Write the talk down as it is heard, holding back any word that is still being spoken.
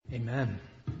Amen.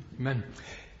 Amen.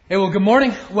 Hey, well, good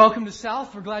morning. Welcome to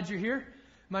South. We're glad you're here.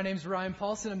 My name's Ryan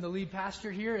Paulson. I'm the lead pastor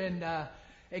here and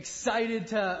excited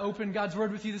to open God's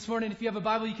Word with you this morning. If you have a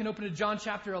Bible, you can open to John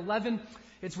chapter 11.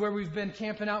 It's where we've been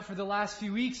camping out for the last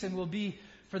few weeks and will be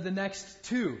for the next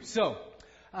two. So,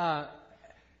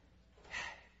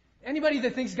 anybody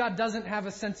that thinks God doesn't have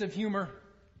a sense of humor,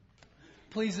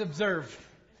 please observe.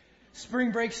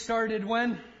 Spring break started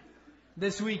when?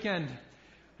 This weekend.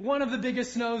 One of the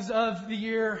biggest snows of the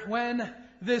year, when?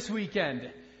 This weekend.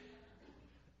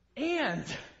 And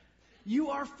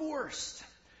you are forced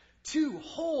to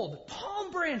hold palm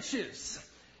branches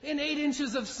in 8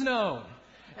 inches of snow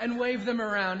and wave them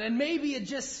around. And maybe it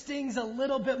just stings a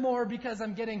little bit more because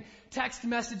I'm getting text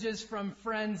messages from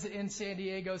friends in San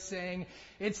Diego saying,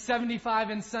 it's 75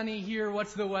 and sunny here,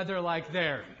 what's the weather like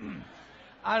there?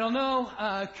 I don't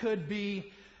know, could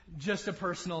be just a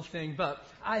personal thing, but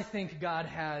I think God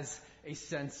has a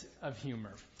sense of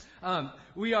humor.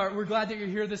 We're glad that you're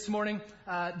here this morning.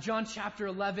 John chapter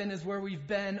 11 is where we've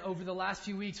been over the last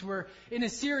few weeks. We're in a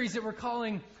series that we're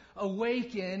calling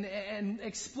Awaken and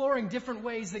exploring different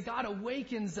ways that God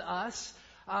awakens us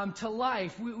to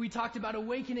life. We talked about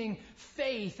awakening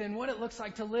faith and what it looks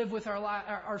like to live with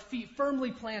our feet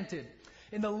firmly planted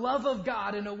in the love of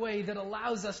God in a way that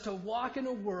allows us to walk in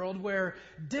a world where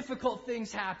difficult things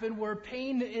happen, where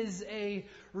pain is a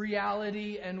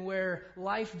reality, and where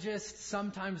life just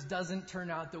sometimes doesn't turn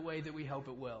out the way that we hope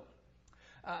it will.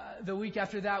 The week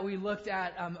after that, we looked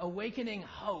at awakening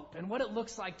hope and what it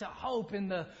looks like to hope in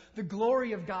the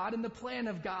glory of God and the plan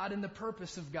of God and the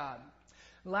purpose of God.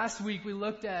 Last week, we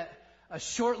looked at a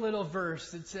short little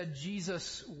verse that said,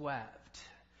 Jesus wept.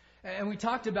 And we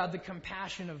talked about the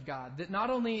compassion of God, that not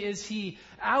only is He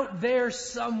out there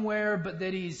somewhere, but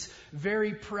that He's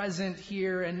very present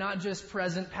here, and not just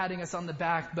present patting us on the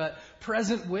back, but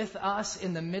present with us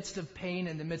in the midst of pain,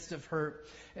 in the midst of hurt,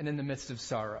 and in the midst of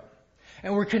sorrow.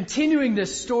 And we're continuing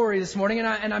this story this morning,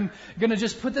 and I'm going to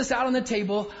just put this out on the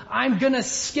table. I'm going to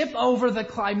skip over the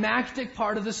climactic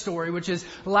part of the story, which is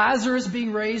Lazarus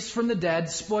being raised from the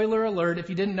dead. Spoiler alert, if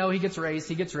you didn't know, he gets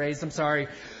raised. I'm sorry.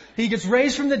 He gets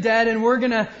raised from the dead, and we're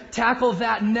going to tackle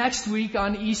that next week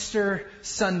on Easter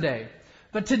Sunday.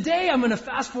 But today I'm going to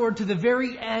fast forward to the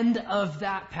very end of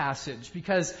that passage,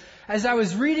 because as I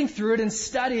was reading through it and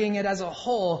studying it as a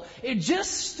whole, it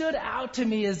just stood out to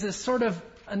me as this sort of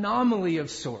anomaly of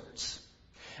sorts.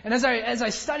 And as I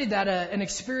studied that, an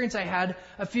experience I had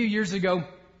a few years ago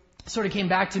sort of came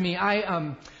back to me.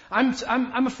 I'm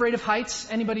afraid of heights.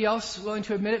 Anybody else willing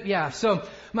to admit it? Yeah. So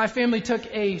my family took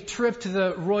a trip to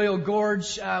the Royal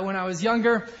Gorge when I was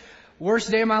younger.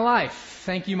 Worst day of my life.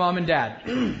 Thank you, Mom and Dad.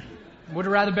 Would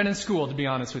have rather been in school, to be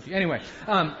honest with you. Anyway,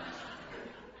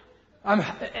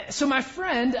 so my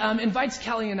friend invites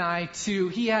Kelly and I to.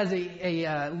 He has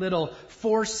a little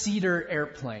 4-seater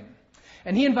airplane.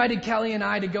 And he invited Kelly and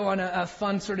I to go on a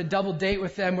fun sort of double date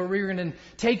with them where we were going to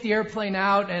take the airplane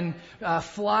out and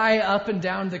fly up and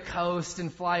down the coast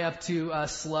and fly up to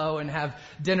SLO and have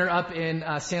dinner up in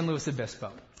San Luis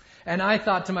Obispo. And I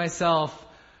thought to myself,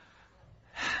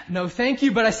 no thank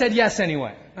you, but I said yes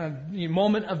anyway. A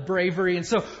moment of bravery. And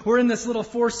so we're in this little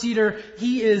 4-seater.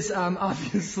 He is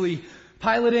obviously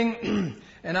piloting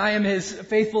and I am his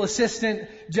faithful assistant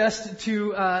just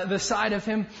to the side of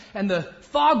him. And the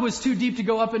fog was too deep to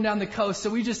go up and down the coast, so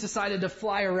we just decided to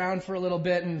fly around for a little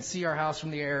bit and see our house from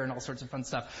the air and all sorts of fun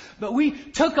stuff. But we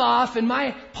took off, and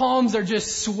my palms are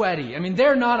just sweaty. I mean,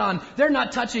 they're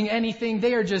not touching anything.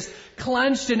 They are just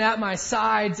clenched and at my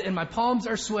sides, and my palms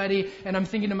are sweaty, and I'm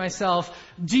thinking to myself,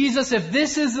 Jesus, if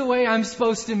this is the way I'm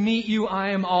supposed to meet you, I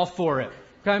am all for it.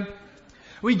 Okay?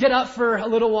 We get up for a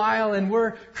little while, and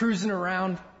we're cruising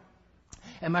around.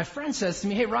 And my friend says to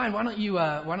me, hey, Ryan, why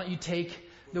don't you take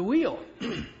the wheel?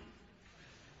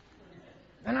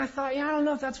 And I thought, I don't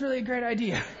know if that's really a great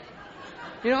idea.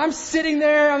 I'm sitting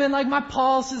there, my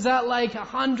pulse is at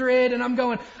 100, and I'm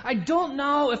going, I don't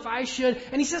know if I should.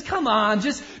 And he says, come on,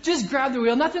 just grab the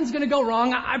wheel. Nothing's going to go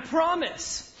wrong. I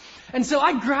promise. And so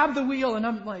I grab the wheel, and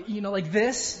I'm like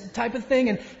this type of thing.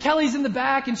 And Kelly's in the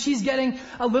back, and she's getting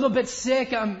a little bit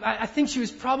sick. I think she was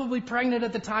probably pregnant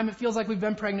at the time. It feels like we've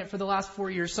been pregnant for the last 4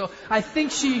 years. So I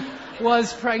think she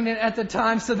was pregnant at the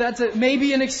time. So that's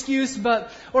maybe an excuse,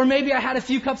 or maybe I had a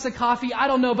few cups of coffee. I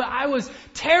don't know, but I was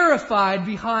terrified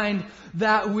behind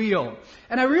that wheel.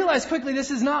 And I realized quickly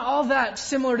this is not all that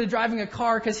similar to driving a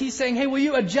car, because he's saying, hey, will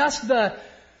you adjust the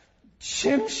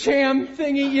chim sham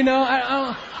thingy,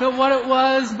 I don't know what it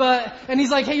was, and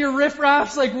he's like, hey, your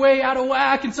riffraff's like way out of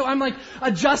whack. And so I'm like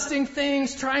adjusting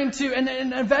things, trying to,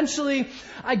 and eventually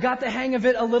I got the hang of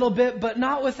it a little bit, but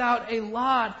not without a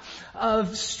lot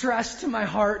of stress to my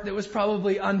heart that was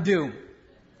probably undue.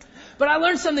 But I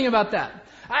learned something about that.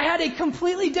 I had a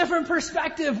completely different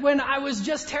perspective when I was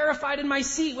just terrified in my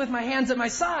seat with my hands at my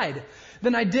side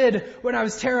than I did when I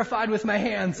was terrified with my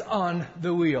hands on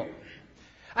the wheel.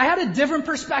 I had a different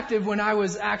perspective when I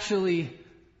was actually,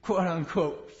 quote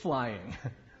unquote, flying.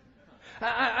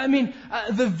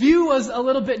 The view was a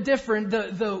little bit different.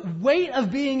 The weight of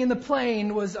being in the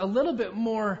plane was a little bit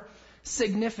more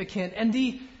significant. And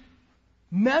the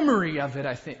memory of it,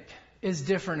 I think, is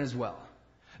different as well.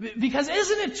 Because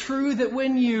isn't it true that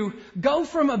when you go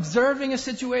from observing a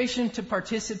situation to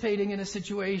participating in a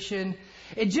situation,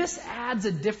 it just adds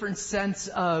a different sense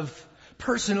of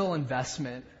personal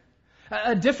investment,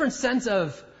 a different sense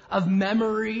of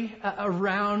memory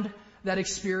around that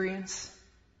experience?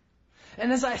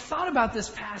 And as I thought about this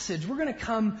passage, we're going to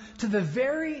come to the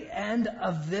very end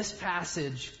of this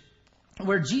passage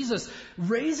where Jesus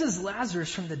raises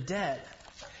Lazarus from the dead.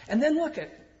 And then look at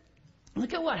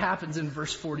what happens in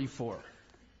verse 44.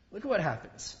 Look at what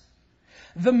happens.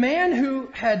 The man who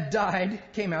had died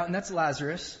came out, and that's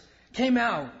Lazarus, came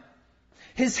out.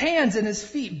 His hands and his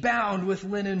feet bound with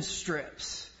linen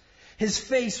strips. His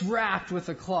face wrapped with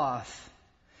a cloth.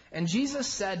 And Jesus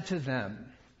said to them.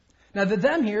 Now the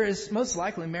them here is most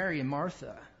likely Mary and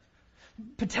Martha.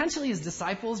 Potentially his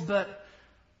disciples, but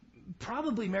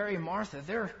probably Mary and Martha.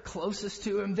 They're closest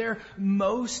to him. They're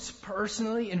most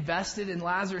personally invested in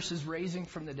Lazarus' raising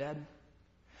from the dead.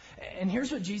 And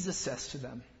here's what Jesus says to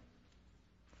them.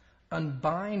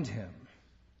 Unbind him.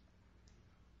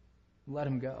 Let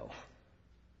him go.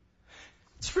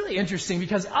 It's really interesting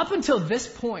because up until this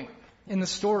point in the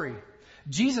story,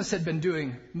 Jesus had been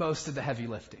doing most of the heavy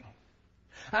lifting.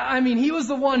 He was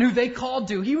the one who they called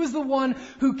to. He was the one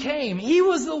who came. He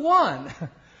was the one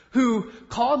who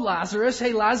called Lazarus.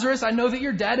 Hey, Lazarus, I know that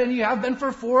you're dead and you have been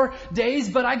for 4 days,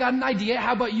 but I got an idea.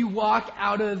 How about you walk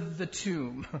out of the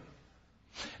tomb?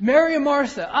 Mary and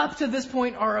Martha, up to this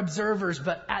point, are observers,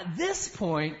 but at this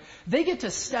point, they get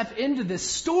to step into this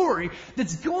story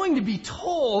that's going to be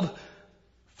told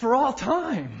for all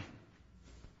time.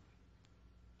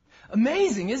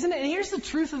 Amazing, isn't it? And here's the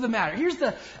truth of the matter. Here's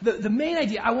the main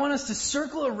idea I want us to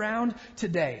circle around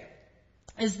today.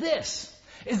 Is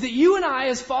that you and I,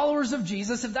 as followers of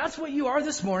Jesus, if that's what you are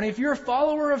this morning, if you're a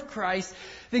follower of Christ,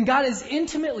 then God has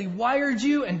intimately wired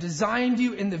you and designed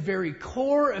you in the very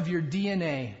core of your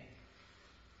DNA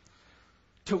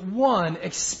to, one,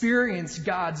 experience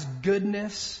God's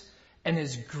goodness and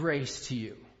His grace to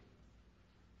you.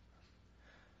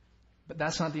 But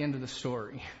that's not the end of the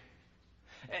story.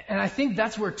 And I think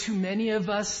that's where too many of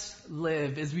us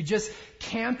live, is we just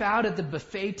camp out at the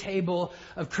buffet table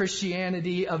of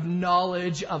Christianity, of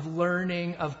knowledge, of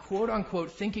learning, of quote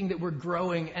unquote thinking that we're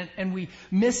growing, and we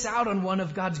miss out on one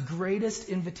of God's greatest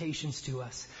invitations to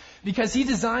us. Because He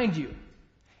designed you,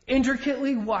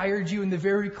 intricately wired you in the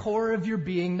very core of your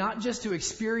being, not just to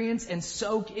experience and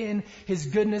soak in His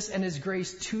goodness and His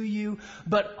grace to you,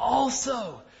 but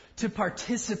also to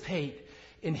participate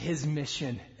in His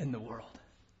mission in the world.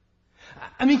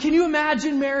 Can you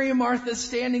imagine Mary and Martha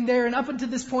standing there, and up until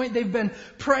this point they've been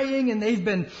praying and they've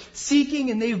been seeking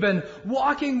and they've been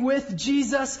walking with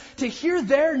Jesus, to hear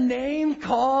their name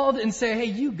called and say, hey,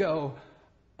 you go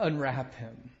unwrap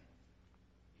him.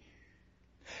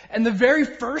 And the very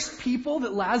first people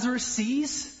that Lazarus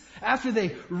sees after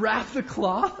they wrap the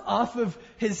cloth off of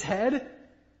his head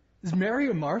is Mary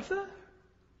and Martha?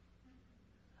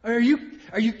 Are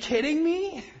you kidding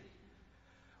me?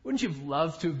 Wouldn't you have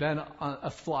loved to have been a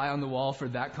fly on the wall for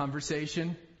that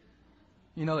conversation?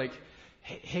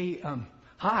 Hey,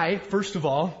 hi, first of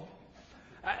all.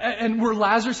 And were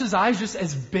Lazarus' eyes just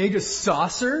as big as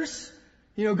saucers?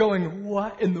 Going,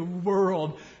 what in the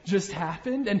world just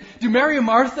happened? And do Mary and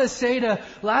Martha say to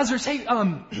Lazarus, hey,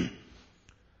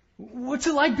 what's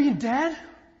it like being dead?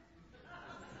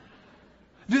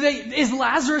 Is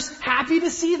Lazarus happy to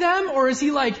see them? Or is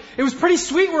he like, it was pretty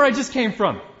sweet where I just came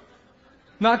from?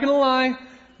 Not gonna lie,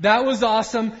 that was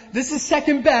awesome. This is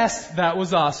second best. That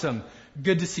was awesome.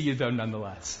 Good to see you though,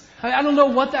 nonetheless. I don't know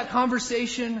what that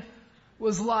conversation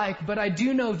was like, but I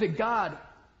do know that God,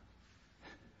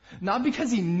 not because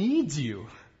He needs you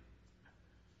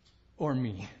or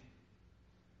me,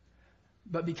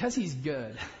 but because He's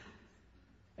good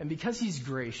and because He's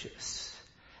gracious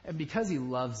and because He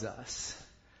loves us,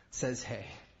 says, hey,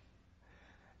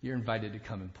 you're invited to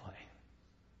come and play.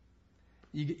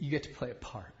 You get to play a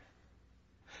part.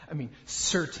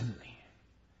 certainly,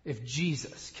 if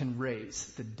Jesus can raise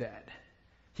the dead,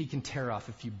 he can tear off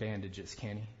a few bandages,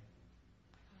 can he?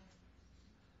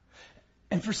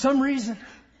 And for some reason,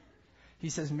 he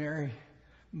says, Mary,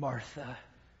 Martha,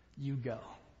 you go.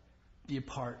 Be a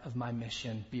part of my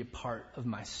mission. Be a part of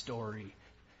my story.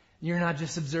 You're not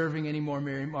just observing anymore,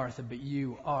 Mary and Martha, but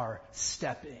you are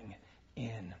stepping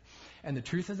in. And the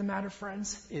truth of the matter,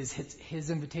 friends, is his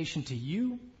invitation to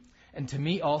you and to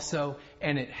me also,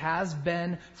 and it has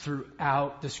been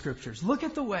throughout the Scriptures. Look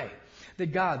at the way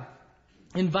that God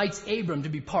invites Abram to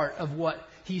be part of what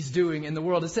he's doing in the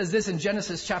world. It says this in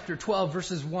Genesis chapter 12,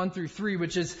 verses 1 through 3,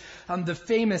 which is the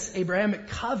famous Abrahamic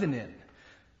covenant.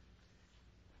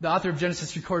 The author of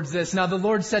Genesis records this. Now the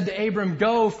Lord said to Abram,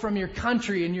 go from your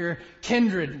country and your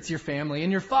kindred, it's your family,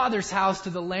 and your father's house to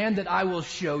the land that I will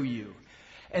show you.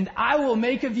 And I will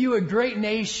make of you a great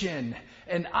nation,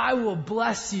 and I will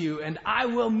bless you, and I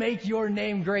will make your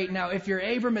name great. Now if you're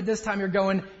Abram at this time, you're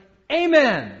going,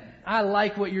 Amen. I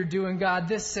like what you're doing, God.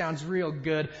 This sounds real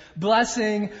good.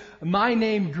 Blessing, my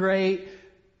name great.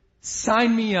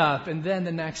 Sign me up. And then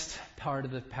the next part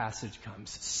of the passage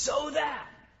comes. So that.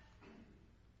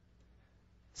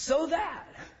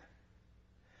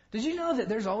 Did you know that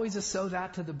there's always a so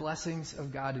that to the blessings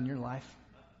of God in your life?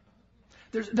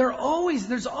 There's always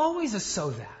a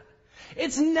so that.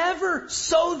 It's never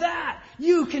so that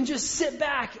you can just sit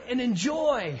back and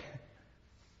enjoy.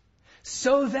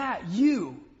 So that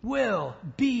you will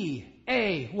be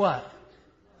a what?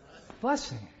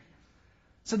 Blessing.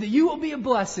 So that you will be a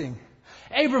blessing.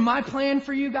 Abram, my plan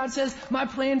for you, God says, my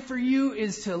plan for you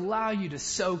is to allow you to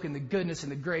soak in the goodness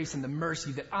and the grace and the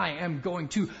mercy that I am going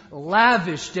to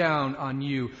lavish down on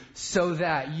you so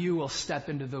that you will step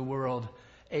into the world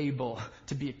able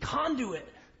to be a conduit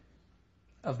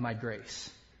of my grace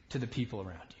to the people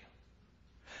around you.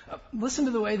 Listen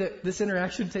to the way that this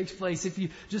interaction takes place. If you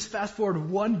just fast forward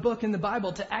one book in the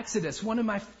Bible to Exodus, one of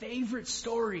my favorite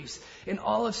stories in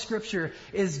all of Scripture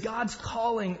is God's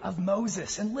calling of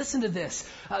Moses. And listen to this.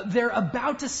 They're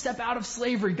about to step out of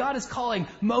slavery. God is calling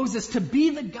Moses to be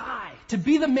the guy, to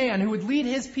be the man who would lead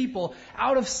his people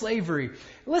out of slavery.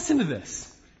 Listen to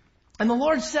this. And the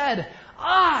Lord said,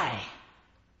 I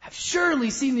have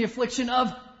surely seen the affliction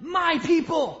of my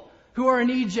people who are in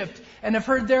Egypt, and have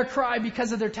heard their cry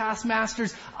because of their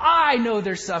taskmasters. I know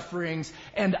their sufferings,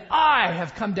 and I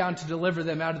have come down to deliver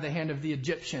them out of the hand of the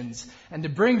Egyptians, and to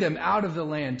bring them out of the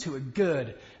land to a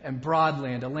good and broad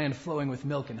land, a land flowing with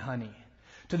milk and honey,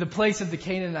 to the place of the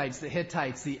Canaanites, the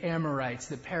Hittites, the Amorites,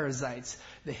 the Perizzites,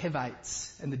 the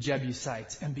Hivites, and the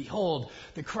Jebusites. And behold,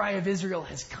 the cry of Israel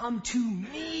has come to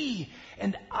me,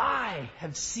 and I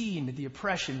have seen the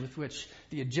oppression with which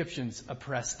the Egyptians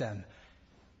oppressed them.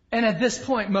 And at this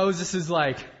point, Moses is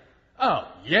like, oh,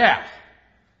 yeah,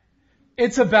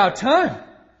 it's about time.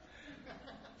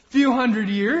 Few hundred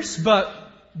years, but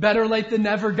better late than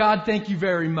never. God, thank you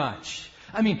very much.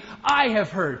 I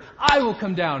have heard. I will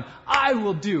come down. I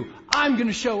will do. I'm going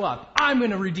to show up. I'm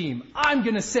going to redeem. I'm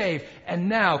going to save. And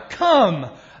now,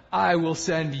 come, I will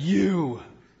send you.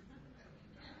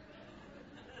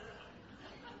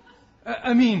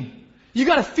 You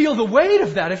got to feel the weight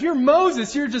of that. If you're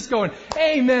Moses, you're just going,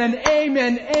 amen,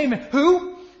 amen, amen.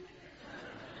 Who?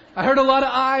 I heard a lot of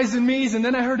I's and me's, and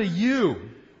then I heard a you.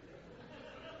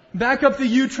 Back up the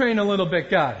you train a little bit,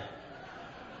 God.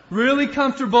 Really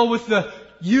comfortable with the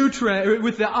you train,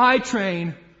 with the I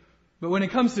train, but when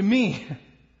it comes to me,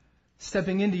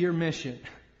 stepping into your mission,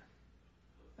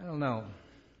 I don't know.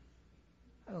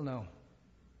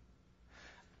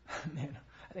 Man,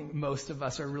 I think most of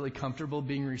us are really comfortable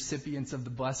being recipients of the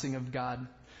blessing of God,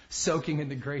 soaking in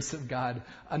the grace of God,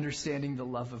 understanding the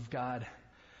love of God.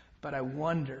 But I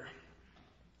wonder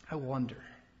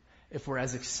if we're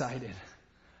as excited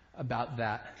about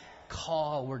that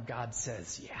call where God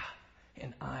says, yeah,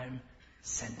 and I'm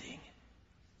sending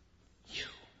you.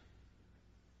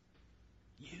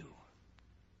 You.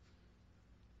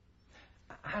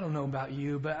 I don't know about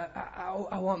you, but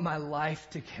I want my life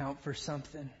to count for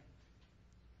something.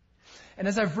 And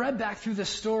as I've read back through this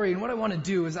story, and what I want to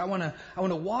do is I want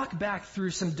to walk back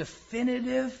through some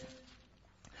definitive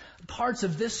parts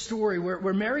of this story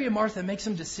where Mary and Martha make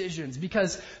some decisions.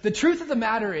 Because the truth of the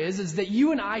matter is that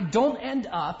you and I don't end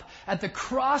up at the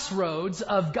crossroads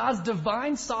of God's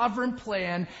divine sovereign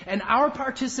plan and our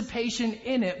participation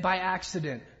in it by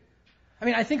accident.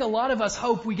 I think a lot of us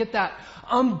hope we get that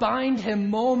unbind him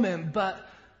moment, but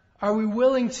are we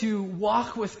willing to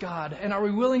walk with God? And are we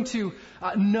willing to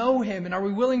know him? And are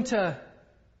we willing to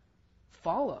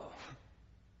follow?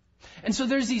 And so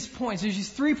there's these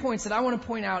 3 points that I want to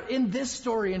point out in this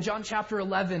story in John chapter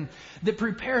 11 that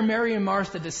prepare Mary and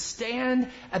Martha to stand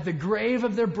at the grave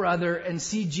of their brother and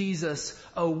see Jesus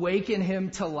awaken him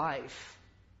to life.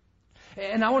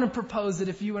 And I want to propose that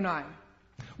if you and I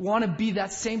want to be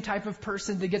that same type of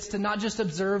person that gets to not just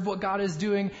observe what God is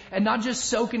doing and not just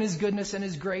soak in His goodness and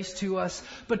His grace to us,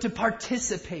 but to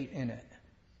participate in it,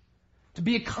 to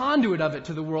be a conduit of it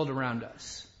to the world around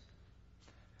us.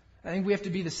 I think we have to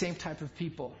be the same type of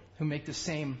people who make the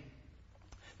same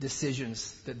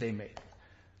decisions that they made.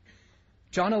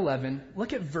 John 11,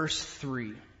 look at verse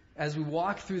 3 as we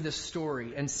walk through this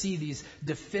story and see these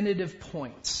definitive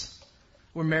points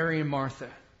where Mary and Martha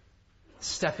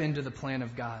step into the plan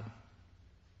of God.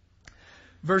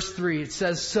 Verse 3, it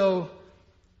says, so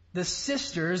the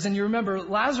sisters, and you remember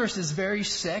Lazarus is very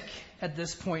sick at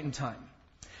this point in time.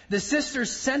 The sisters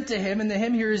sent to him, and the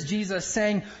him here is Jesus,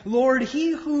 saying, Lord, he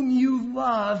whom you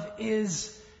love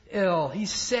is ill.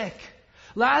 He's sick.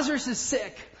 Lazarus is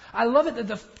sick. I love it that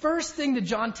the first thing that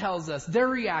John tells us, their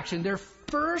reaction, their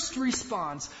first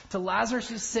response to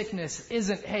Lazarus' sickness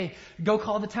isn't, hey, go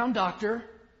call the town doctor.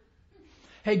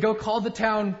 Hey, go call the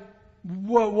town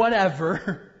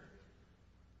whatever.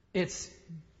 It's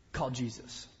call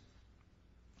Jesus.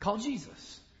 Call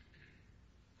Jesus.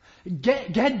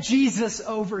 Get Jesus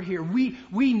over here.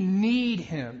 We need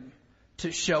him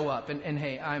to show up. And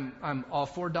hey, I'm all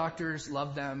for doctors.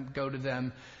 Love them. Go to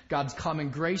them. God's common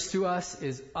grace to us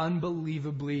is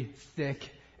unbelievably thick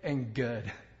and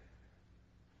good.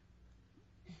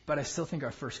 But I still think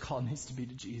our first call needs to be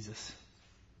to Jesus.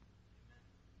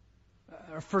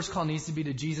 Our first call needs to be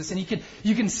to Jesus, and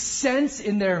you can sense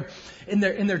in their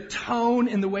tone,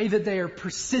 in the way that they are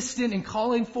persistent in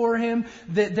calling for him,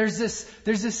 that there's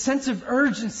this sense of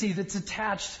urgency that's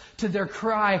attached to their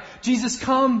cry. Jesus,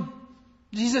 come!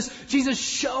 Jesus,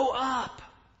 show up!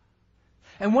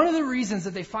 And one of the reasons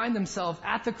that they find themselves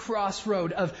at the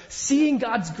crossroad of seeing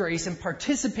God's grace and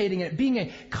participating in it, being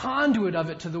a conduit of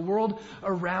it to the world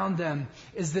around them,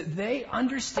 is that they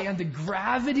understand the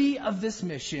gravity of this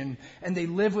mission and they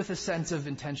live with a sense of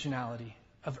intentionality,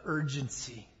 of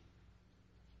urgency.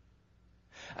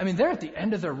 I mean, they're at the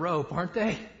end of their rope, aren't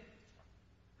they?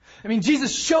 I mean,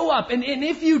 Jesus, show up. And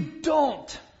if you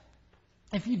don't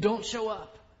show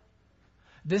up,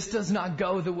 this does not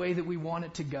go the way that we want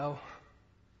it to go.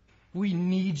 We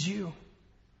need you.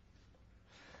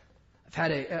 I've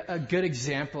had a good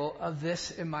example of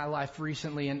this in my life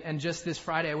recently, and just this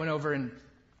Friday I went over and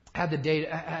had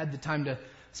the time to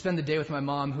spend the day with my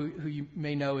mom, who you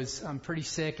may know is pretty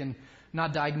sick and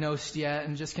not diagnosed yet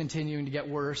and just continuing to get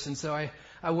worse. And so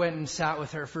I went and sat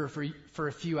with her for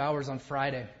a few hours on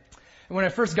Friday. And when I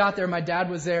first got there, my dad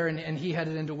was there and he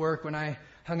headed into work when I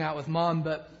hung out with Mom,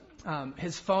 but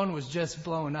his phone was just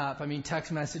blowing up. I mean,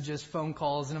 text messages, phone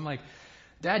calls, and I'm like,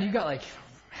 Dad, you got like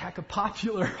heck of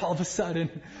popular all of a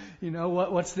sudden. You know,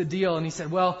 what's the deal? And he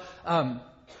said, well,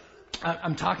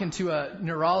 I'm talking to a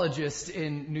neurologist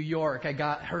in New York. I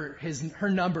got her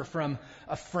number from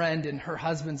a friend, and her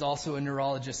husband's also a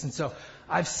neurologist. And so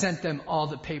I've sent them all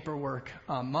the paperwork,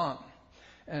 Mom.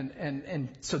 And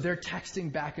so they're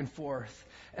texting back and forth.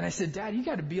 And I said, Dad, you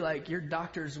got to be like your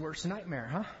doctor's worst nightmare,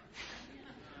 huh?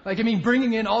 Like, I mean,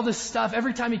 bringing in all this stuff.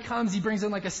 Every time he comes, he brings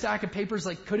in like a stack of papers.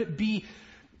 Like, could it be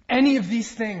any of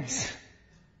these things?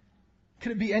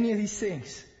 Could it be any of these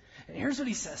things? And here's what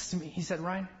he says to me. He said,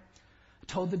 Ryan, I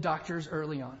told the doctors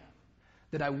early on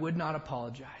that I would not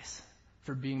apologize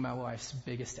for being my wife's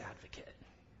biggest advocate.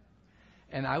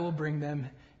 And I will bring them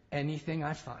anything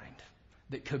I find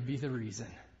that could be the reason.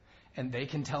 And they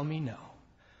can tell me no.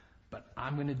 But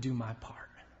I'm going to do my part.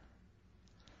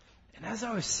 And as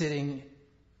I was sitting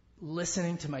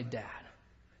listening to my dad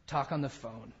talk on the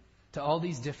phone to all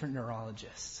these different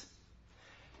neurologists,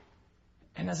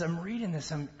 and as I'm reading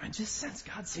this, I just sense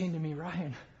God saying to me,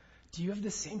 Ryan, do you have the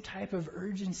same type of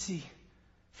urgency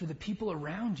for the people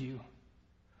around you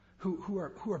who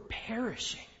are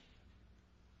perishing?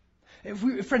 If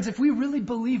we really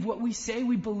believe what we say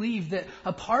we believe, that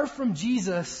apart from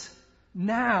Jesus,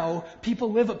 now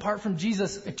people live apart from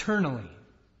Jesus eternally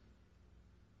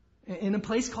in a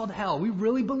place called hell. We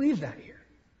really believe that here.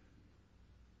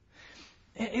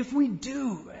 If we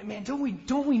do, man,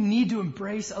 don't we need to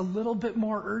embrace a little bit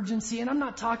more urgency? And I'm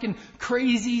not talking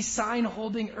crazy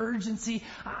sign-holding urgency.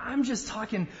 I'm just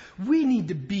talking we need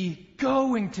to be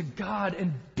going to God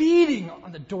and beating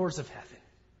on the doors of heaven.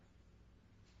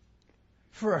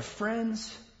 For our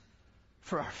friends,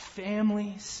 for our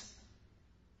families,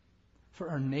 for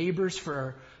our neighbors,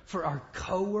 for our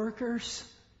coworkers.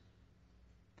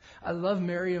 I love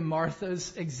Mary and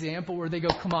Martha's example where they go,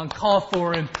 come on, call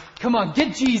for him. Come on,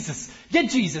 get Jesus.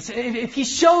 Get Jesus. If he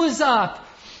shows up,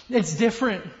 it's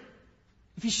different.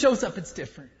 If he shows up, it's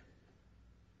different.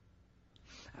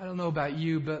 I don't know about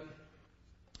you, but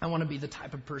I want to be the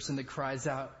type of person that cries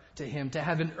out to him, to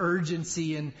have an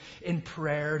urgency in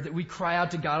prayer, that we cry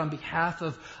out to God on behalf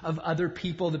of other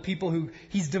people, the people who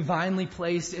he's divinely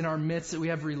placed in our midst that we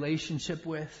have relationship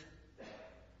with.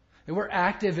 That we're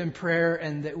active in prayer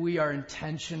and that we are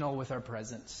intentional with our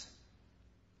presence.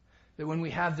 That when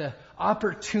we have the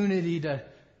opportunity to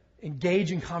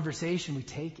engage in conversation, we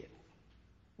take it.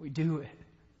 We do it.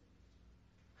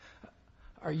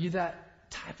 Are you that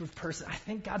type of person? I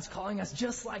think God's calling us,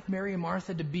 just like Mary and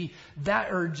Martha, to be that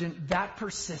urgent, that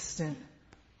persistent,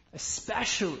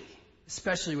 especially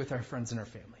with our friends and our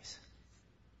families.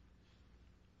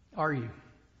 Are you?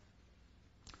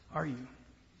 Are you?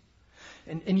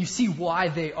 And you see why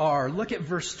they are. Look at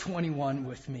verse 21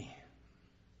 with me.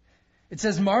 It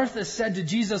says, Martha said to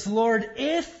Jesus, Lord,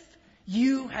 if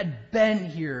you had been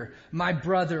here, my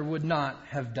brother would not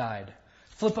have died.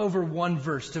 Flip over a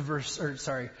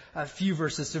few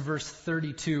verses to verse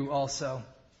 32 also.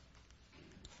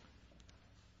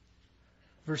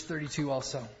 Verse 32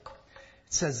 also.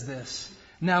 It says this.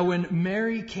 Now when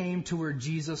Mary came to where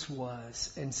Jesus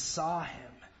was and saw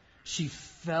him, she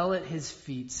fell at his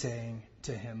feet, saying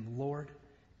to him, Lord,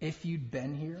 if you'd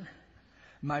been here,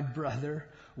 my brother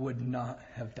would not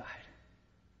have died.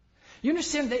 You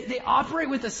understand, they operate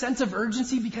with a sense of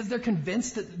urgency because they're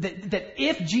convinced that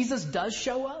if Jesus does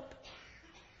show up,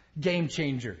 game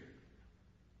changer.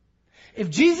 If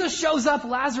Jesus shows up,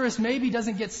 Lazarus maybe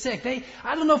doesn't get sick.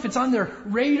 I don't know if it's on their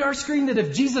radar screen that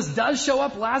if Jesus does show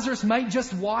up, Lazarus might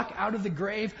just walk out of the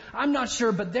grave. I'm not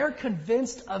sure, but they're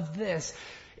convinced of this.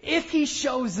 If he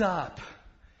shows up,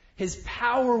 his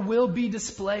power will be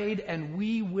displayed and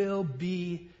we will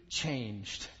be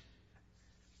changed.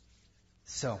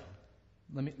 So,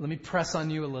 let me press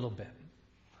on you a little bit.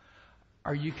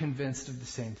 Are you convinced of the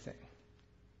same thing?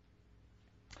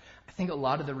 I think a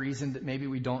lot of the reason that maybe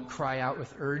we don't cry out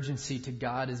with urgency to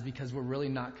God is because we're really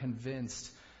not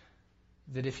convinced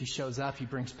that if he shows up, he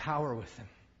brings power with him.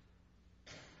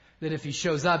 That if he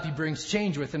shows up, he brings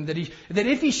change with him. That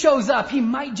if he shows up, he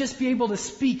might just be able to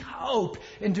speak hope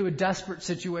into a desperate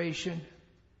situation.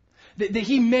 That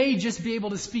he may just be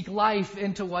able to speak life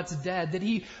into what's dead. That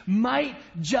he might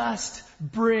just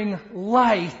bring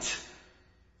light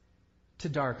to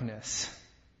darkness.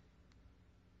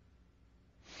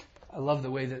 I love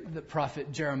the way that the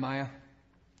prophet Jeremiah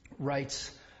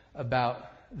writes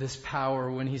about this power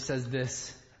when he says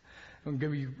this. When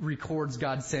he records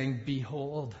God saying,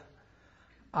 Behold,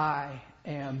 I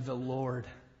am the Lord,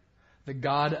 the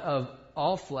God of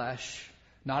all flesh.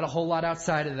 Not a whole lot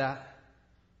outside of that.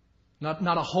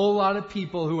 Not a whole lot of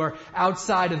people who are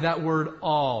outside of that word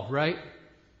all, right?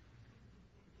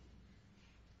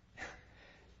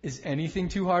 Is anything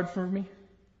too hard for me?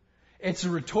 It's a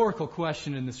rhetorical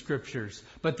question in the scriptures,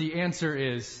 but the answer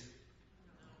is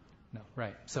no,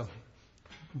 right? So,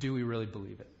 do we really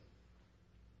believe it?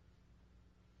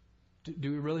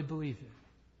 Do we really believe it?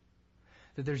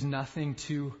 That there's nothing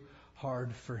too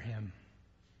hard for him?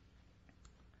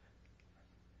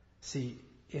 See,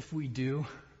 if we do,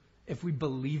 if we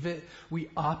believe it, we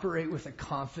operate with a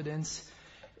confidence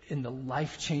in the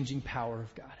life-changing power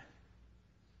of God.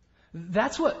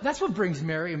 That's what brings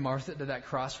Mary and Martha to that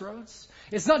crossroads.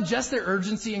 It's not just their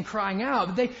urgency in crying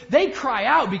out, but they cry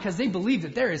out because they believe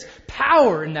that there is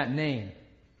power in that name.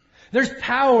 There's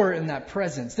power in that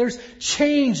presence. There's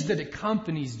change that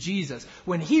accompanies Jesus.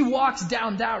 When he walks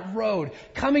down that road,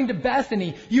 coming to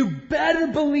Bethany, you better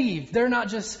believe they're not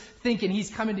just thinking he's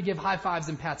coming to give high fives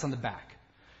and pats on the back.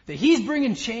 That he's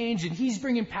bringing change and he's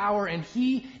bringing power and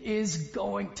he is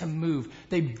going to move.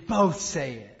 They both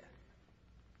say it.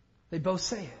 They both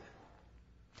say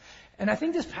it. And I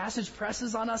think this passage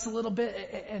presses on us a little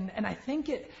bit, and I think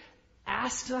it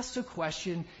asks us to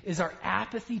question, is our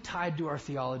apathy tied to our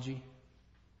theology?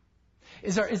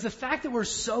 Is the fact that we're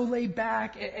so laid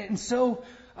back and so,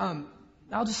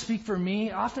 I'll just speak for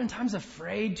me, oftentimes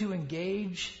afraid to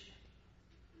engage,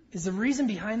 is the reason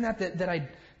behind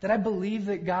that I believe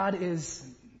that God is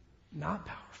not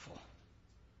powerful?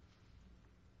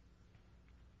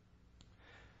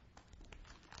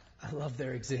 I love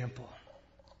their example.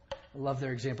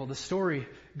 The story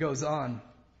goes on.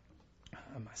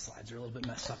 My slides are a little bit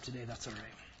messed up today. That's all right.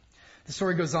 The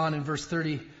story goes on in verse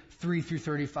 33 through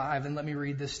 35, and let me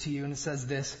read this to you. And it says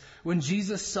this: When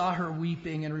Jesus saw her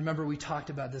weeping, and remember we talked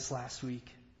about this last week,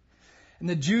 and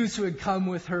the Jews who had come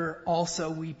with her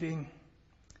also weeping,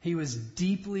 he was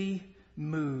deeply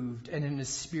moved, and in his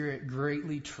spirit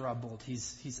greatly troubled.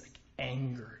 He's like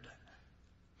angered.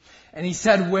 And he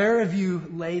said, "Where have you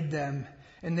laid them?"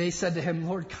 And they said to him,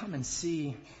 "Lord, come and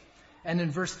see." And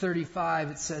in verse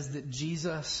 35, it says that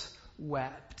Jesus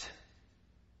wept.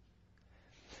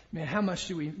 Man, how much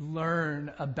do we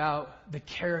learn about the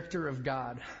character of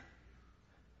God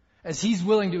as he's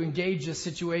willing to engage this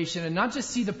situation and not just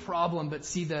see the problem, but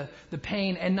see the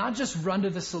pain, and not just run to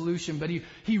the solution, but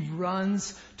he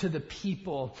runs to the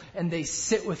people and they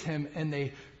sit with him and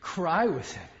they cry with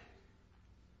him.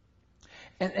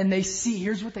 And they see,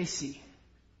 here's what they see.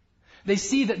 They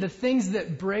see that the things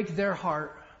that break their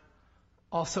heart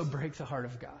also break the heart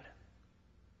of God.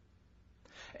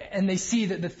 And they see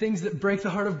that the things that break the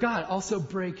heart of God also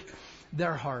break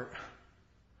their heart.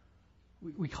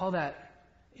 We call that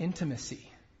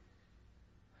intimacy.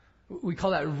 We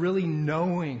call that really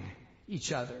knowing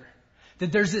each other.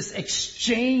 That there's this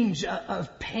exchange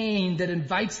of pain that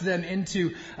invites them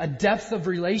into a depth of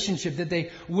relationship that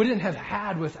they wouldn't have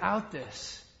had without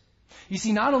this. You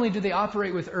see, not only do they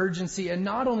operate with urgency, and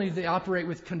not only do they operate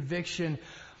with conviction,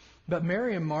 but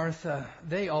Mary and Martha,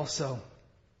 they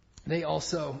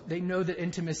know that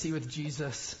intimacy with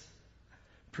Jesus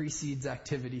precedes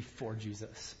activity for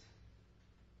Jesus.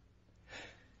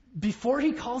 Before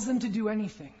he calls them to do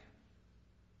anything,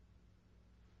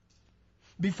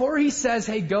 before he says,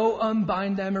 "Hey, go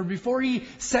unbind them," or before he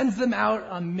sends them out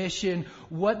on mission,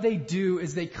 what they do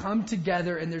is they come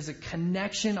together and there's a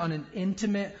connection on an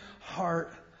intimate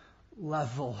heart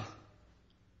level.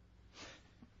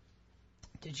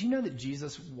 Did you know that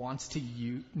Jesus wants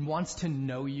to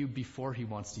know you before he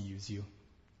wants to use you?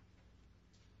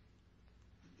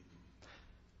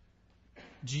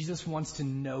 Jesus wants to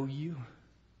know you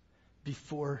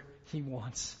before he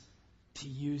wants to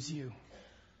use you.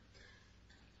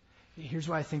 Here's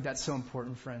why I think that's so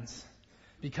important, friends.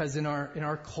 Because in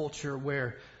our culture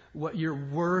where what your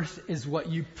worth is what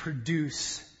you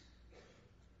produce,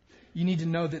 you need to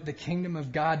know that the kingdom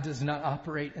of God does not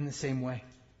operate in the same way.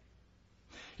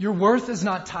 Your worth is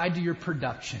not tied to your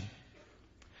production.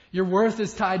 Your worth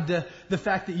is tied to the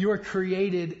fact that you are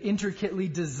created, intricately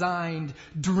designed,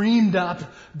 dreamed up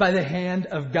by the hand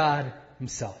of God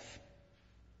himself.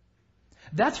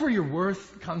 That's where your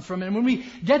worth comes from. And when we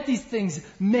get these things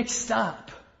mixed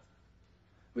up,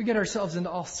 we get ourselves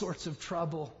into all sorts of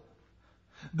trouble.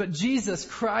 But Jesus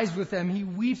cries with them. He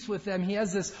weeps with them. He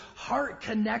has this heart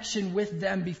connection with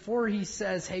them before he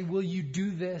says, "Hey, will you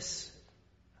do this?"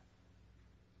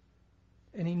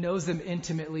 And he knows them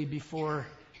intimately before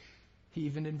he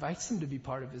even invites them to be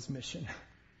part of his mission.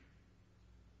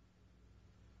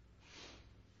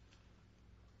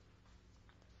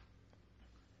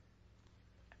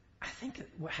 I think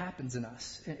what happens in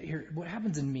us, what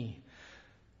happens in me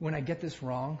when I get this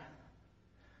wrong,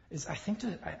 is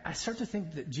I start to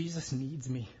think that Jesus needs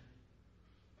me.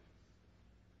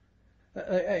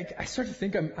 I start to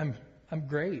think I'm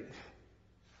great.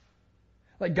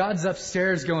 Like God's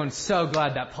upstairs going, "So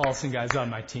glad that Paulson guy's on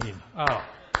my team. Oh,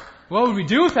 what would we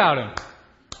do without him?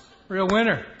 Real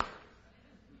winner."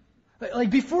 Like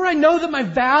before I know that my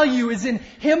value is in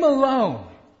him alone,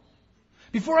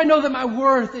 before I know that my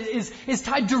worth is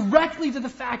tied directly to the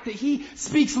fact that he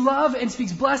speaks love and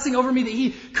speaks blessing over me, that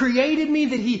he created me,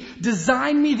 that he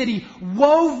designed me, that he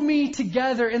wove me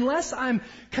together, unless I'm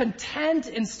content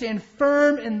and stand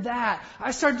firm in that,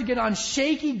 I start to get on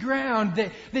shaky ground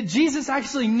that Jesus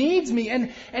actually needs me.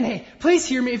 And hey, please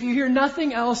hear me. If you hear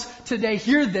nothing else today,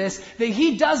 hear this, that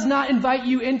he does not invite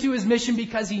you into his mission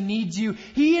because he needs you.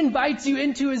 He invites you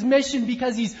into his mission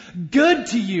because he's good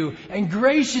to you and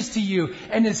gracious to you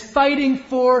and is fighting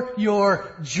for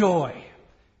your joy.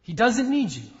 He doesn't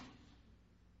need you.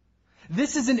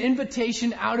 This is an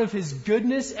invitation out of his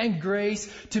goodness and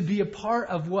grace to be a part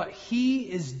of what he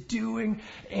is doing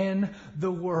in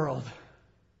the world.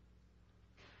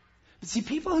 But see,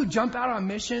 people who jump out on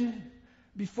mission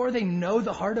before they know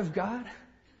the heart of God,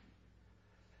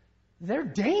 they're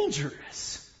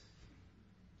dangerous.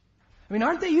 I mean,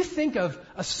 aren't they? You think of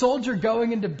a soldier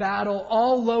going into battle,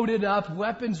 all loaded up,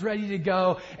 weapons ready to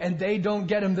go, and they don't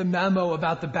get him the memo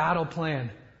about the battle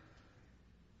plan.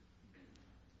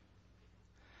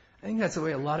 I think that's the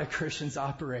way a lot of Christians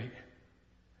operate.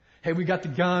 Hey, we got the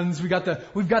guns, we've got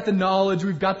the knowledge,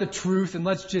 we've got the truth, and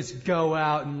let's just go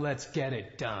out and let's get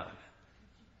it done.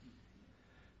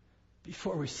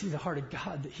 Before we see the heart of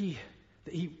God, that he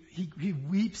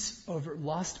weeps over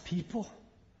lost people,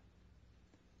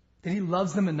 that he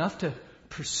loves them enough to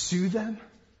pursue them,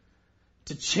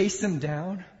 to chase them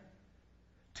down,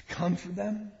 to come for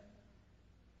them.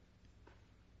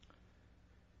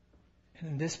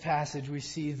 And in this passage, we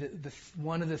see that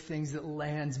one of the things that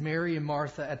lands Mary and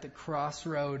Martha at the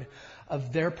crossroad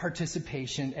of their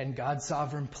participation in God's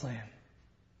sovereign plan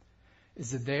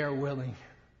is that they are willing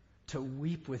to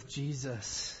weep with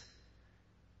Jesus.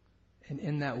 And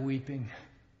in that weeping,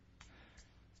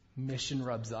 mission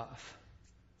rubs off.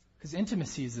 Because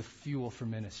intimacy is the fuel for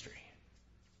ministry.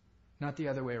 Not the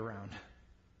other way around.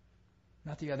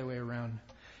 Not the other way around.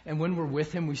 And when we're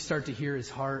with him, we start to hear his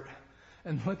heart.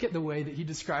 And look at the way that he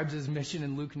describes his mission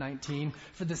in Luke 19.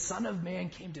 For the Son of Man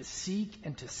came to seek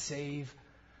and to save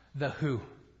the who?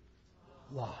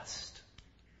 Lost.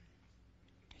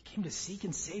 He came to seek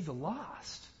and save the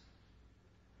lost.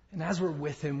 And as we're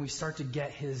with him, we start to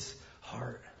get his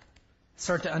heart.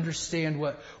 Start to understand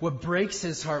what breaks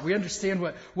his heart. We understand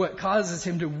what causes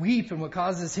him to weep and what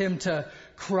causes him to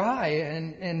cry.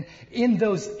 And in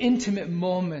those intimate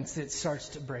moments, it starts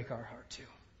to break our heart too.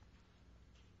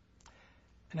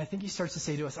 And I think he starts to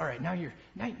say to us, all right, now you're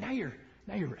ready.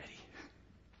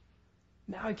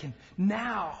 Now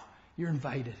you're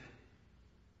invited.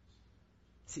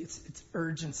 See, it's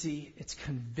urgency, it's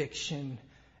conviction,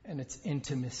 and it's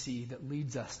intimacy that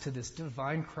leads us to this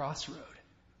divine crossroad.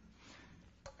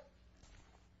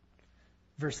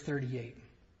 Verse 38. It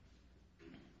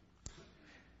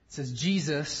says,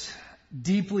 Jesus,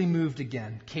 deeply moved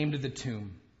again, came to the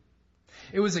tomb.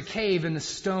 It was a cave and the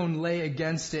stone lay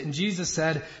against it. And Jesus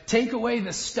said, take away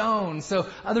the stone. So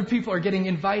other people are getting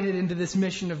invited into this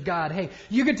mission of God. Hey,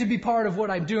 you get to be part of what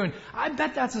I'm doing. I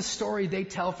bet that's a story they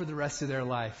tell for the rest of their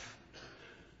life.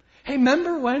 Hey,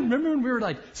 remember when we were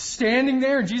like standing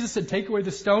there and Jesus said, take away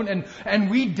the stone? And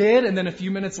we did. And then a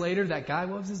few minutes later, that guy,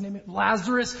 what was his name?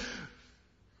 Lazarus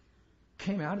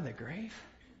came out of the grave.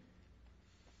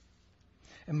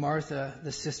 And Martha,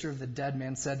 the sister of the dead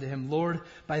man, said to him, Lord,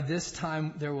 by this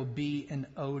time there will be an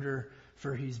odor,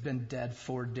 for he's been dead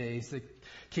 4 days. The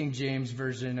King James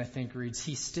Version, I think, reads,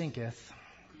 he stinketh.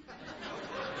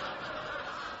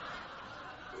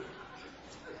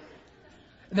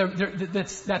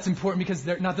 That's important because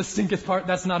they're not the stinketh part.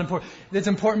 That's not important. It's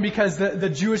important because the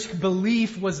Jewish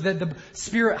belief was that the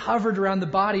spirit hovered around the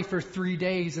body for 3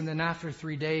 days, and then after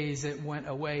 3 days it went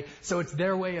away. So it's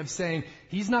their way of saying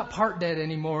he's not part dead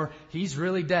anymore. He's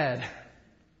really dead.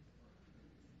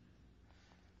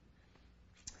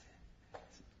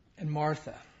 And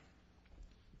Martha,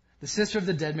 the sister of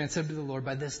the dead man, said to the Lord,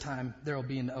 by this time there will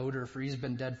be an odor, for he's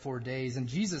been dead 4 days. And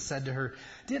Jesus said to her,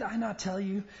 did I not tell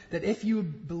you that if you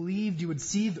believed, you would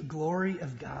see the glory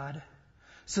of God?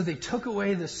 So they took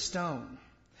away the stone.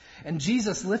 And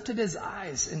Jesus lifted his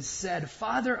eyes and said,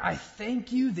 Father, I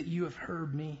thank you that you have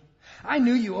heard me. I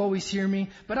knew you always hear me,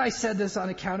 but I said this on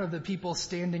account of the people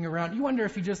standing around. You wonder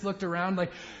if he just looked around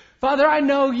like, Father, I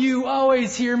know you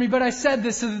always hear me, but I said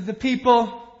this so that the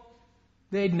people,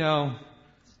 they'd know.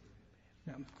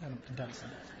 No, I don't say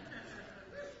that.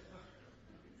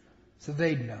 So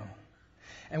they'd know.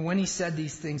 And when he said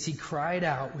these things, he cried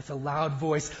out with a loud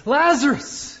voice,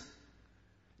 Lazarus!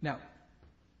 Now,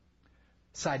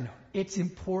 side note, it's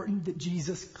important that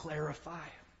Jesus clarify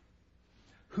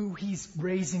who he's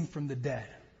raising from the dead.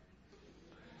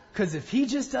 Because if he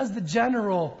just does the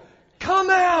general, come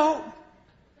out!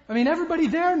 I mean, everybody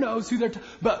there knows who they're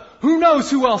but who knows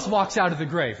who else walks out of the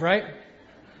grave, right?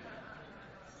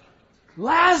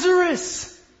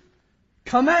 Lazarus,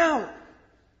 come out.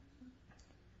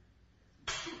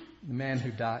 The man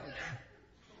who died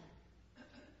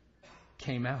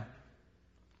came out.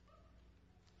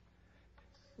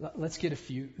 Let's get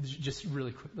just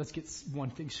really quick, let's get one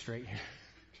thing straight here.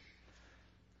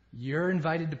 You're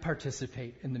invited to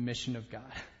participate in the mission of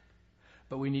God.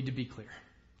 But we need to be clear.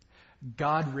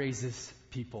 God raises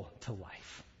people to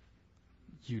life.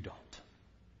 You don't.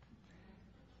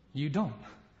 You don't.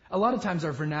 A lot of times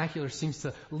our vernacular seems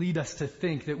to lead us to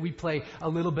think that we play a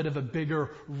little bit of a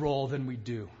bigger role than we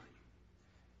do.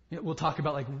 We'll talk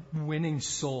about like winning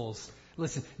souls.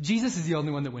 Listen, Jesus is the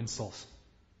only one that wins souls.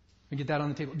 We get that on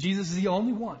the table. Jesus is the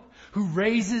only one who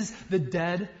raises the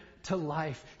dead to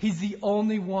life. He's the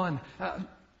only one.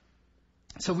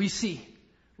 So we see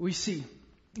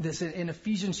this in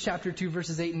Ephesians chapter 2,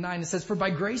 verses 8 and 9. It says, for by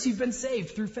grace you've been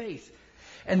saved through faith.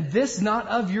 And this not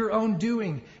of your own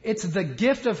doing. It's the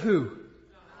gift of who?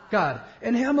 God.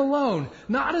 And him alone.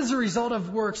 Not as a result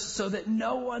of works, so that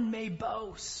no one may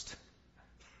boast.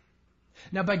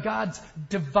 Now, by God's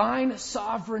divine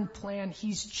sovereign plan,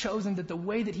 He's chosen that the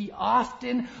way that He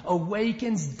often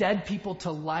awakens dead people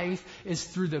to life is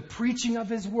through the preaching of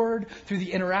His Word, through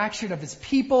the interaction of His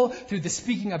people, through the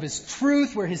speaking of His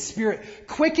truth, where His Spirit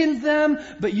quickens them.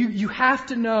 But you have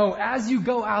to know, as you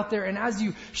go out there and as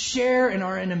you share and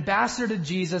are an ambassador to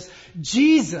Jesus,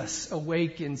 Jesus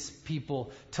awakens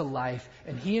people to life.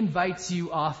 And He invites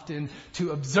you often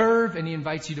to observe, and He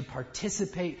invites you to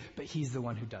participate, but He's the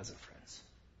one who does it, friends.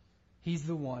 He's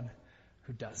the one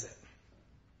who does it.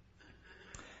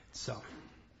 So,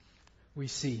 we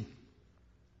see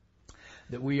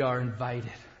that we are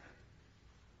invited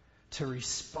to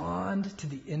respond to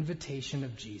the invitation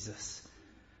of Jesus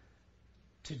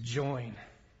to join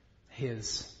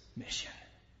His mission.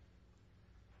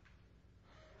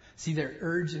 See, their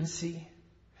urgency,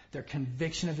 their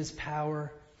conviction of His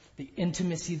power, the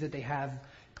intimacy that they have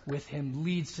with Him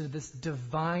leads to this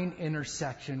divine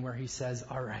intersection where He says,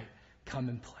 all right, come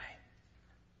and play.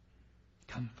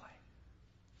 Come and play.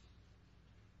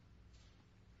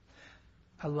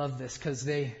 I love this because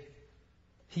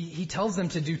he tells them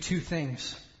to do two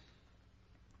things.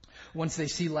 Once they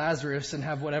see Lazarus and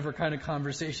have whatever kind of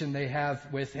conversation they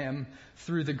have with him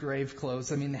through the grave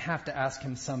clothes, I mean, they have to ask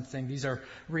him something. These are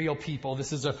real people.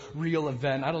 This is a real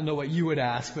event. I don't know what you would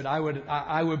ask, but I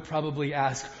would probably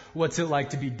ask, what's it like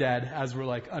to be dead, as we're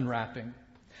like unwrapping.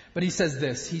 But he says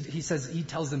this. He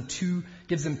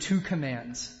gives them two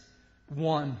commands.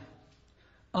 One,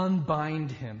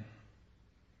 unbind him.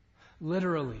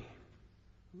 Literally,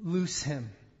 loose him.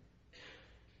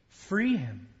 Free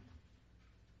him.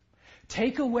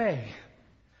 Take away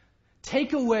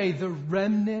the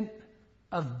remnant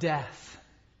of death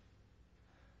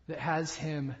that has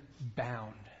him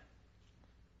bound.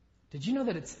 Did you know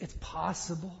that it's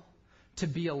possible to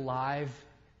be alive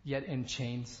yet in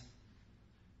chains?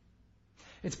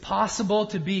 It's possible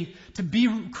to be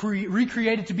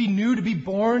recreated, to be new, to be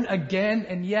born again,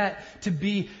 and yet to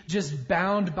be just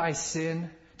bound by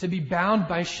sin, to be bound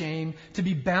by shame, to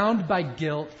be bound by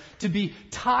guilt, to be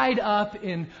tied up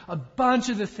in a bunch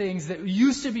of the things that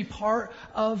used to be part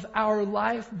of our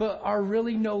life but are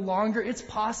really no longer. It's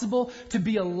possible to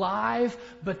be alive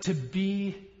but to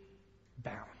be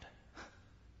bound.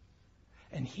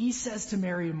 And He says to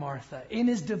Mary and Martha, in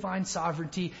His divine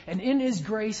sovereignty and in His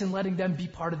grace and letting them be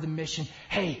part of the mission,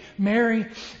 hey, Mary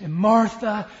and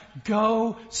Martha,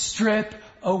 go strip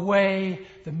away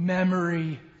the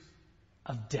memory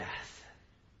of death.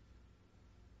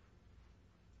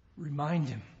 Remind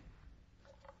him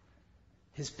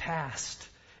his past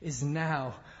is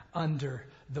now under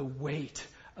the weight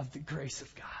of the grace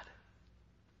of God.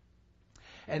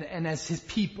 And as His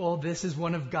people, this is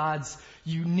one of God's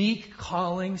unique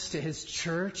callings to His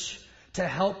church, to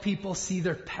help people see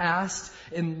their past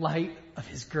in light of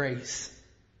His grace.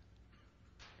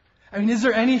 I mean, is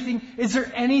there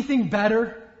anything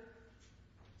better?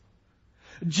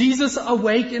 Jesus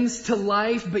awakens to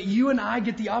life, but you and I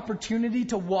get the opportunity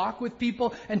to walk with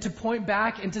people and to point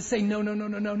back and to say,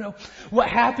 no. What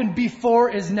happened before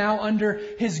is now under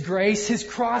His grace. His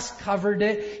cross covered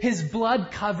it. His blood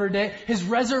covered it. His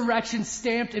resurrection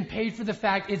stamped and paid for the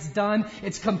fact it's done.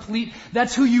 It's complete.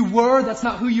 That's who you were. That's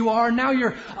not who you are. Now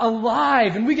you're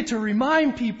alive. And we get to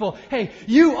remind people, hey,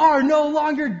 you are no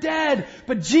longer dead,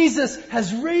 but Jesus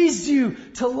has raised you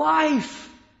to life.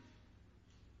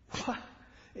 What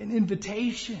an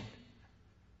invitation.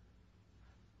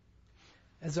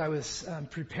 As I was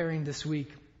preparing this week,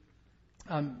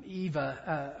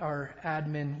 Eva, our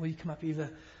admin, will you come up, Eva,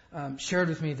 shared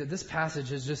with me that this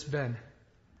passage has just been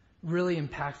really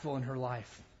impactful in her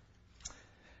life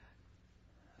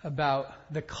about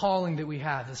the calling that we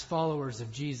have as followers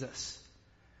of Jesus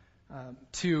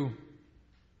to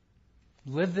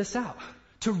live this out,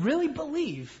 to really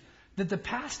believe that the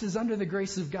past is under the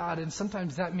grace of God, and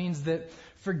sometimes that means that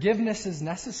forgiveness is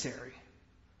necessary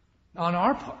on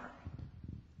our part.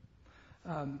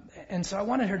 And so I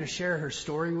wanted her to share her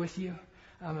story with you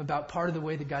about part of the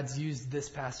way that God's used this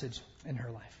passage in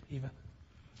her life. Eva?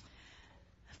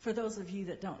 For those of you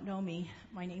that don't know me,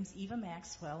 my name's Eva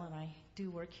Maxwell, and I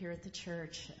do work here at the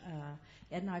church.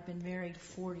 Ed and I have been married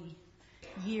 40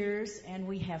 years, and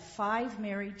we have 5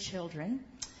 married children,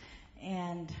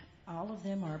 and all of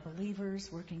them are believers,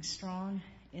 working strong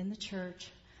in the church,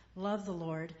 love the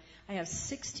Lord. I have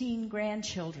 16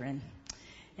 grandchildren,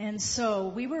 and so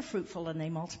we were fruitful and they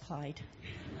multiplied.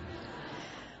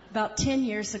 About 10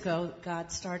 years ago,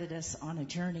 God started us on a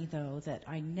journey, though, that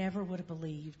I never would have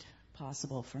believed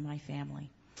possible for my family.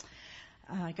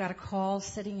 I got a call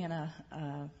sitting in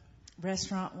a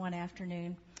restaurant one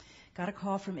afternoon. got a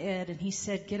call from Ed, and he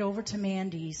said, get over to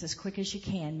Mandy's as quick as you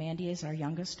can. Mandy is our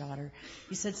youngest daughter.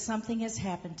 He said, something has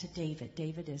happened to David.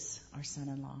 David is our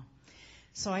son-in-law.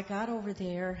 So I got over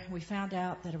there. We found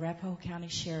out that Arapahoe County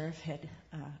Sheriff had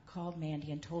called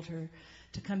Mandy and told her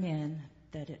to come in,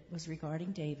 that it was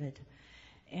regarding David.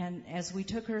 And as we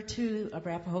took her to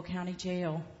Arapahoe County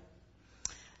Jail,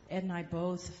 Ed and I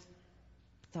both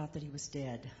thought that he was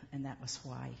dead, and that was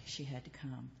why she had to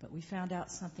come. But we found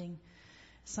out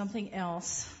something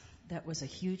else that was a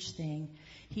huge thing.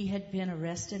 He had been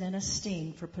arrested in a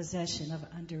sting for possession of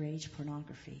underage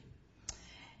pornography.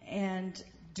 And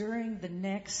during the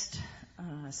next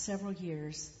several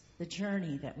years, the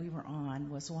journey that we were on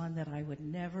was one that I would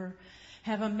never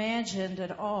have imagined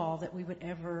at all that we would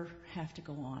ever have to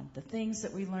go on. The things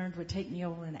that we learned would take me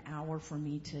over an hour for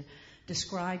me to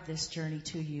describe this journey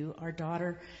to you. Our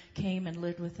daughter came and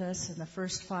lived with us in the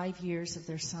first 5 years of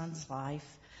their son's life.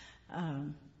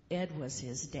 Ed was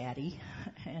his daddy,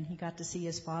 and he got to see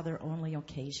his father only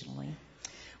occasionally.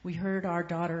 We heard our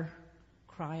daughter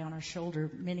cry on our shoulder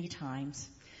many times.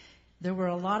 There were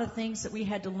a lot of things that we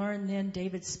had to learn then.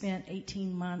 David spent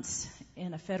 18 months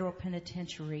in a federal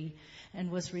penitentiary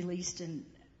and was released and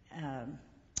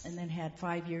then had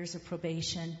 5 years of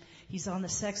probation. He's on the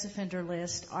sex offender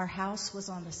list. Our house was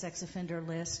on the sex offender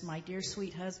list. My dear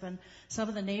sweet husband, some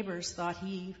of the neighbors thought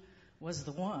he was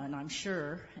the one, I'm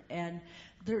sure. And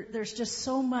there's just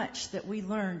so much that we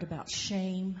learned about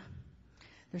shame.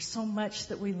 There's so much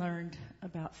that we learned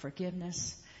about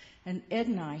forgiveness. And Ed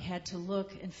and I had to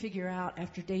look and figure out,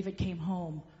 after David came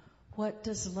home, what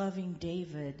does loving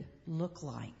David look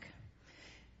like?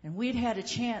 And we'd had a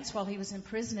chance while he was in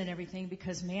prison and everything,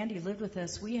 because Mandy lived with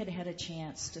us, we had had a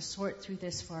chance to sort through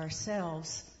this for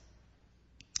ourselves.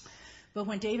 But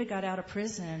when David got out of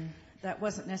prison, that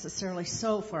wasn't necessarily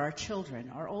so for our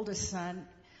children. Our oldest son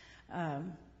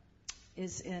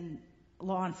is in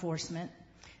law enforcement.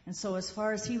 And so as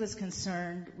far as he was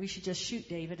concerned, we should just shoot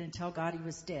David and tell God he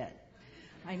was dead.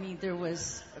 I mean,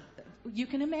 you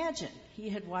can imagine, he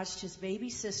had watched his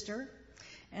baby sister,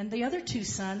 and the other two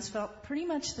sons felt pretty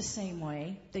much the same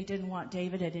way. They didn't want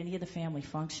David at any of the family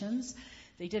functions.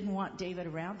 They didn't want David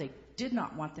around. They did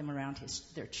not want them around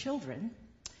their children.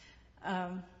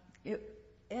 Ed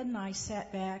and I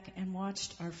sat back and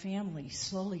watched our family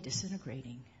slowly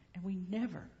disintegrating, and we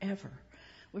never, ever,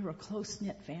 we were a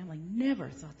close-knit family, never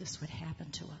thought this would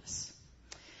happen to us.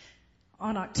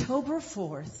 On October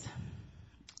 4th,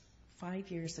 5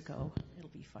 years ago, it'll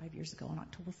be 5 years ago, on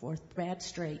October 4th, Brad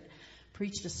Strait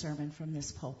preached a sermon from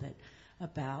this pulpit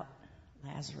about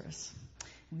Lazarus.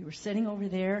 We were sitting over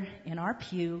there in our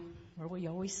pew where we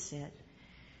always sit,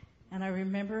 and I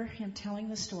remember him telling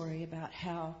the story about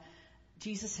how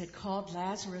Jesus had called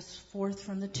Lazarus forth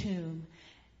from the tomb,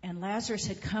 and Lazarus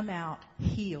had come out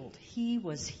healed. He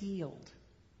was healed.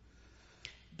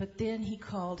 But then he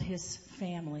called his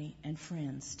family and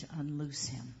friends to unloose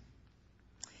him.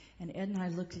 And Ed and I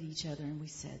looked at each other and we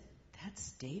said,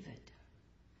 that's David.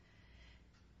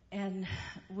 And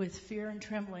with fear and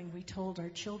trembling, we told our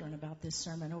children about this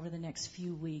sermon over the next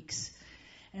few weeks.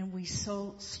 And we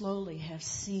so slowly have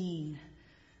seen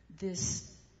this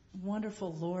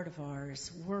wonderful Lord of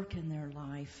ours work in their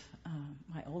life.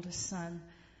 My oldest son,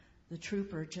 the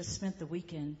trooper, just spent the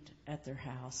weekend at their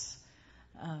house.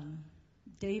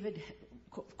 David,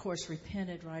 of course,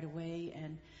 repented right away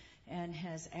and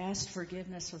has asked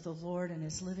forgiveness of the Lord and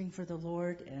is living for the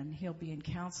Lord, and he'll be in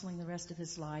counseling the rest of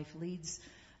his life, leads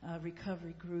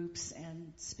recovery groups,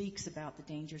 and speaks about the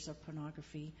dangers of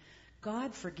pornography.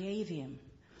 God forgave him,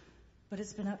 but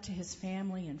it's been up to his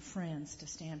family and friends to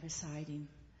stand beside him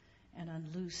and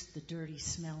unloose the dirty,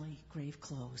 smelly grave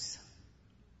clothes.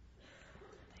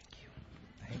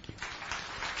 Thank you.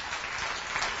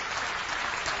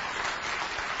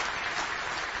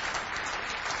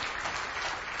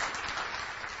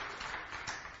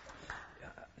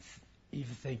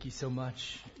 Eva, thank you so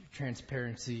much.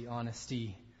 Transparency,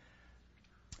 honesty.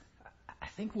 I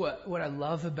think what I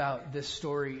love about this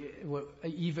story, what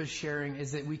Eva's sharing,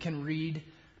 is that we can read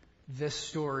this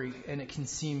story and it can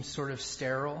seem sort of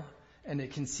sterile, and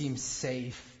it can seem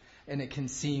safe, and it can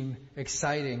seem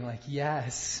exciting, like,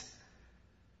 yes.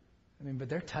 I mean, but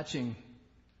they're touching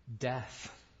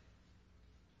death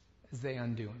as they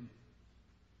undo him.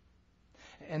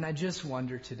 And I just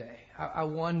wonder today, I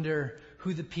wonder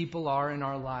who the people are in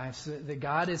our lives that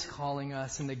God is calling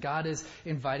us and that God is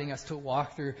inviting us to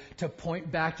walk through, to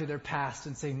point back to their past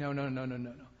and say, no.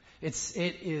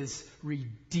 It is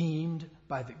redeemed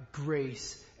by the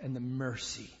grace and the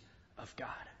mercy of God.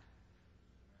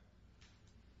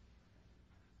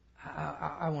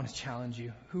 I want to challenge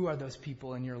you. Who are those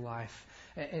people in your life?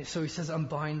 And so he says,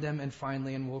 unbind them, and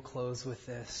finally, and we'll close with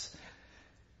this.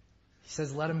 He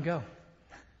says, let them go.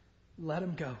 Let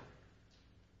them go.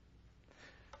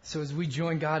 So as we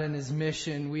join God in His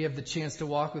mission, we have the chance to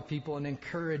walk with people and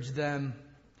encourage them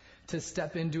to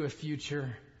step into a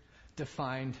future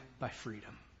defined by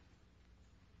freedom.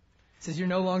 He says, you're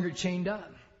no longer chained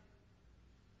up.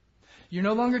 You're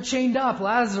no longer chained up.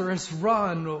 Lazarus,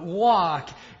 run, walk,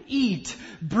 eat,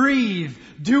 breathe,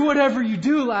 do whatever you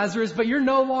do, Lazarus, but you're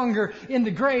no longer in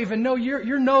the grave. And no,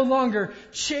 you're no longer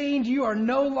chained. You are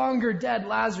no longer dead,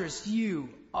 Lazarus. You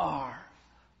are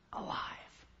alive.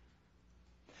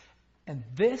 And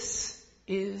this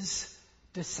is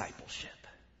discipleship.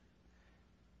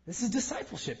 This is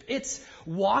discipleship. It's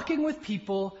walking with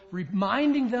people,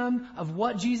 reminding them of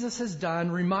what Jesus has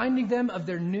done, reminding them of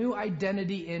their new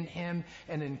identity in Him,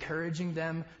 and encouraging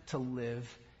them to live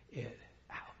it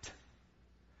out.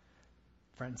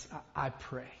 Friends, I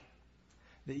pray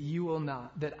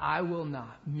that I will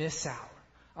not miss out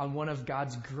on one of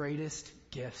God's greatest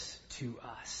gifts to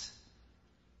us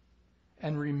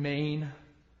and remain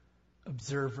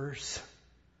observers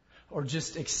or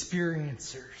just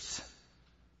experiencers.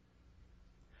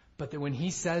 But that when He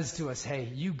says to us,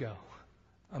 hey, you go,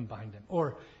 unbind him.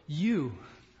 Or you,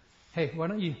 hey, why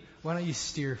don't you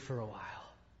steer for a while?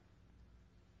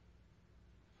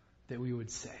 That we would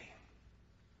say,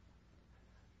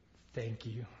 thank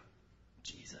you,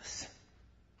 Jesus.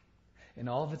 In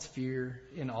all of its fear,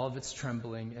 in all of its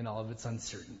trembling, in all of its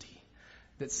uncertainty.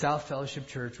 That South Fellowship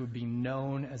Church would be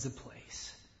known as a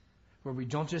place where we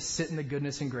don't just sit in the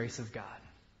goodness and grace of God,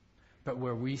 but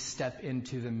where we step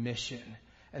into the mission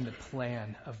and the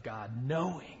plan of God,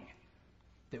 knowing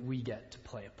that we get to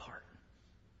play a part.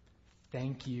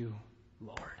 Thank you,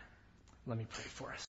 Lord. Let me pray for us.